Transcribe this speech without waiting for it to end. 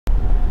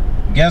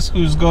Guess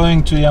who's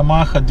going to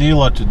Yamaha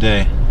dealer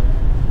today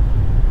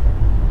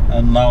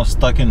and now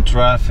stuck in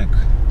traffic?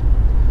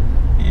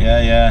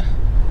 Yeah.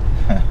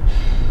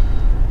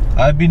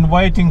 I've been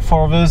waiting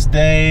for this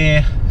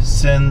day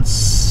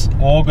since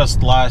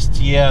August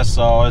last year,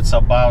 so it's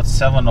about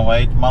 7 or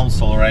 8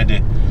 months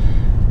already,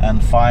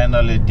 and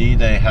finally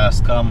D-Day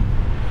has come.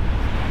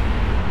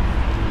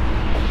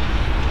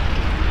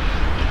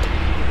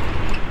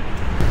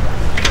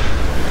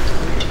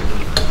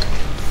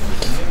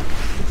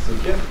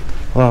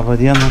 Labą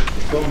dieną.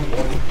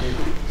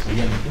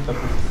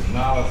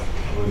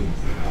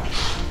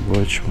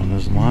 Which one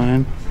is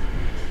mine?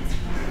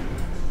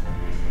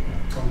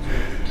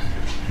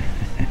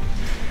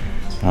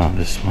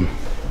 This one.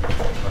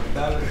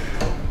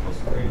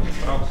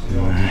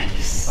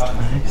 Nice.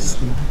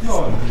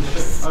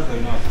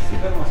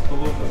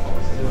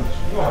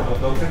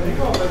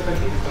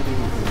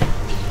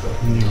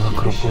 Mila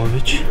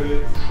Kropovich.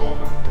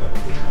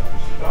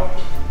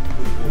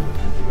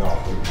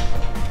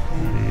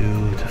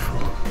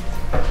 Beautiful.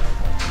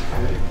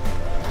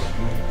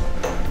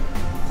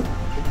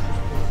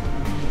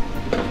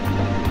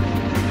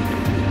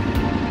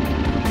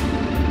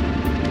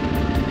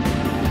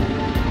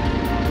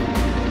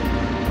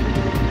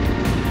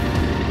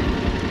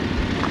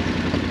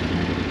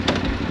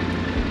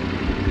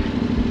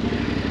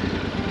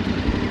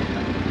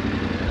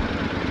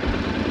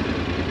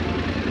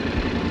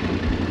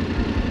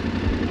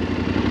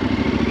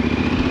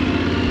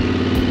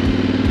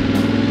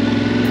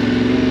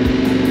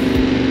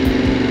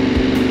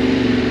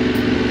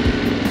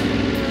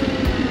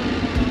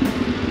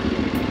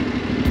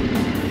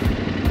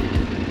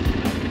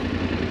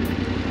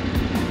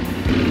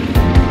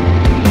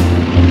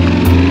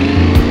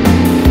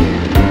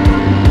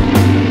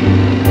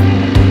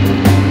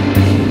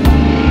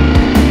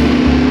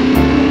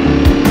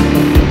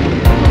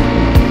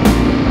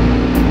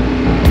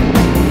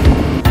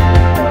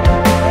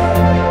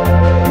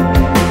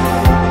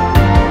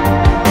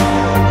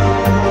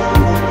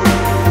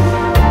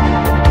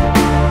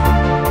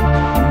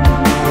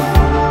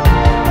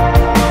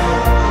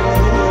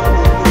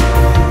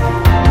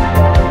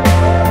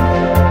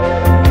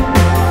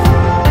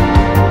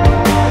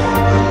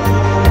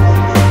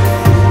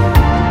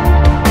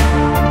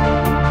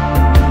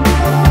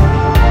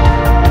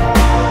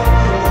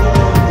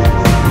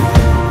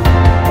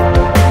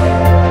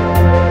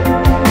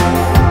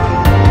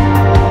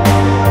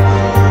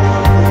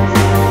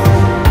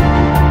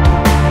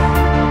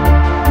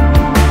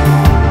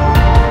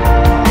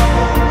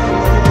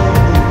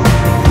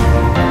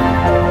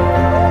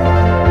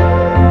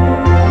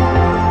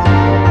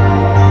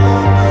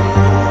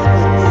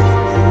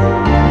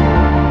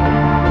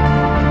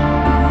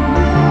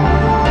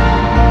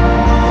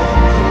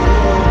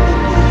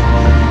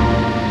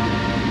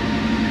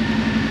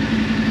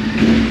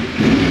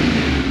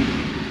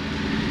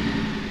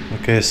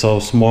 Okay, so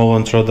small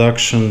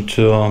introduction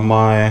to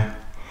my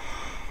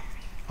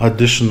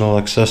additional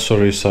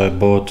accessories I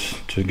bought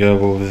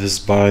together with this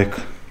bike.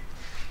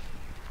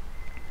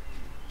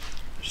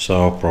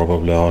 So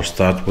probably I'll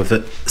start with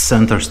the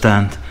center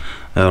stand,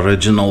 the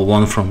original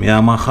one from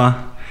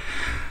Yamaha.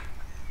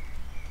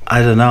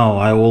 I don't know,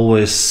 I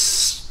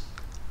always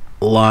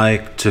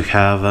like to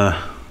have a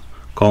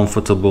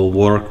comfortable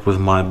work with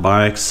my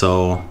bike,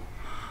 so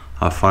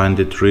I find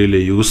it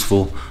really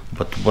useful.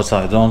 But what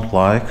I don't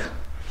like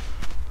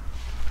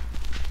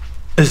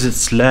is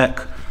its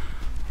leg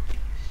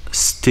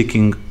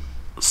sticking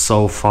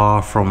so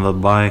far from the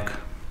bike.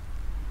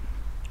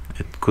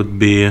 It could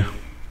be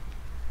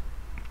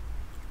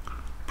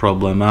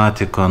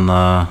problematic on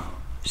a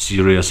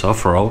serious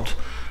off-road,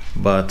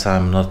 but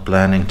I'm not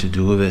planning to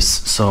do this,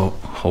 so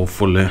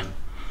hopefully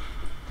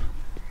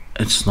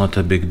it's not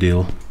a big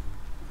deal.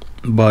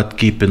 But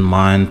keep in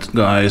mind,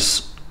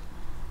 guys,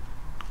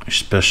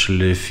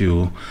 especially if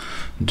you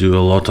do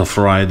a lot of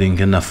riding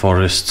in a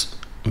forest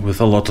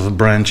with a lot of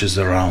branches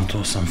around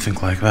or something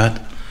like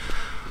that.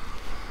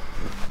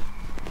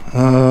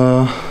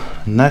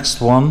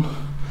 Next one,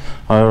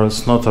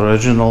 it's not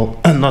original,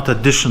 not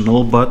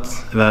additional, but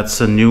that's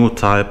a new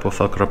type of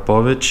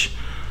Akrapovic.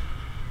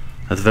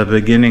 At the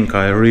beginning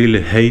I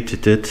really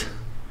hated it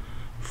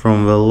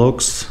from the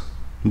looks,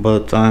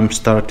 but I'm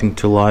starting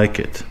to like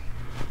it.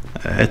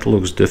 It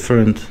looks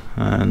different,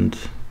 and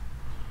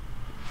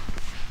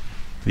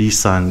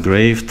these are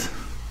engraved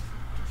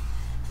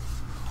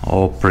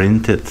or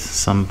printed,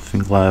 something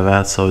like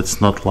that, so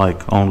it's not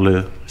like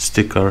only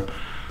sticker.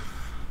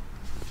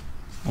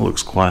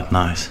 Looks quite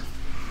nice.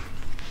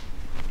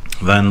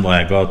 Then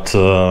I got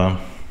SW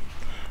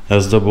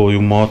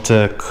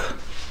Motech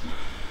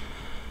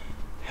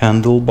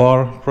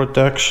handlebar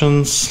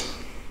protections,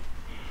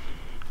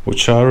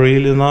 which are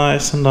really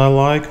nice and I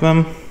like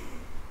them.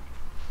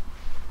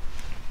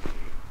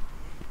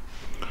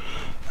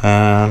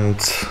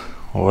 And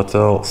what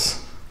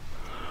else?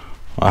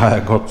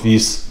 I got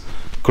these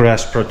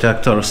crash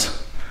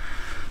protectors,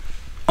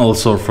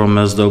 also from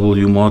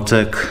SW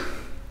Motech.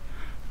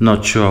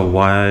 Not sure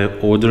why I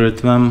ordered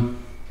them,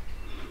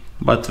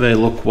 but they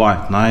look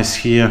quite nice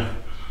here.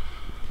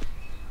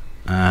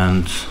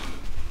 and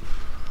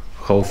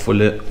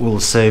hopefully we'll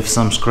save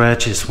some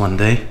scratches one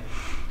day.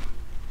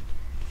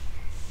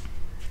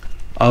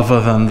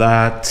 Other than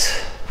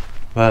that,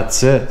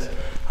 that's it.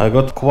 I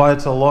got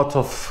quite a lot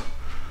of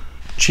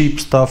cheap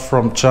stuff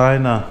from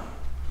China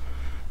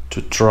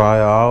to try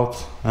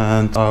out,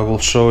 and I will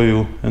show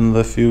you in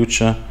the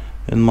future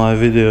in my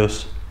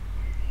videos.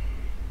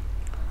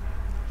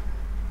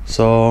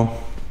 So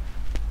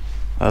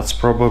that's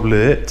probably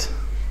it.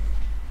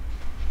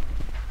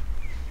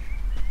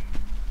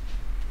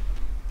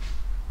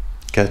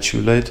 Catch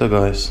you later,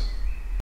 guys.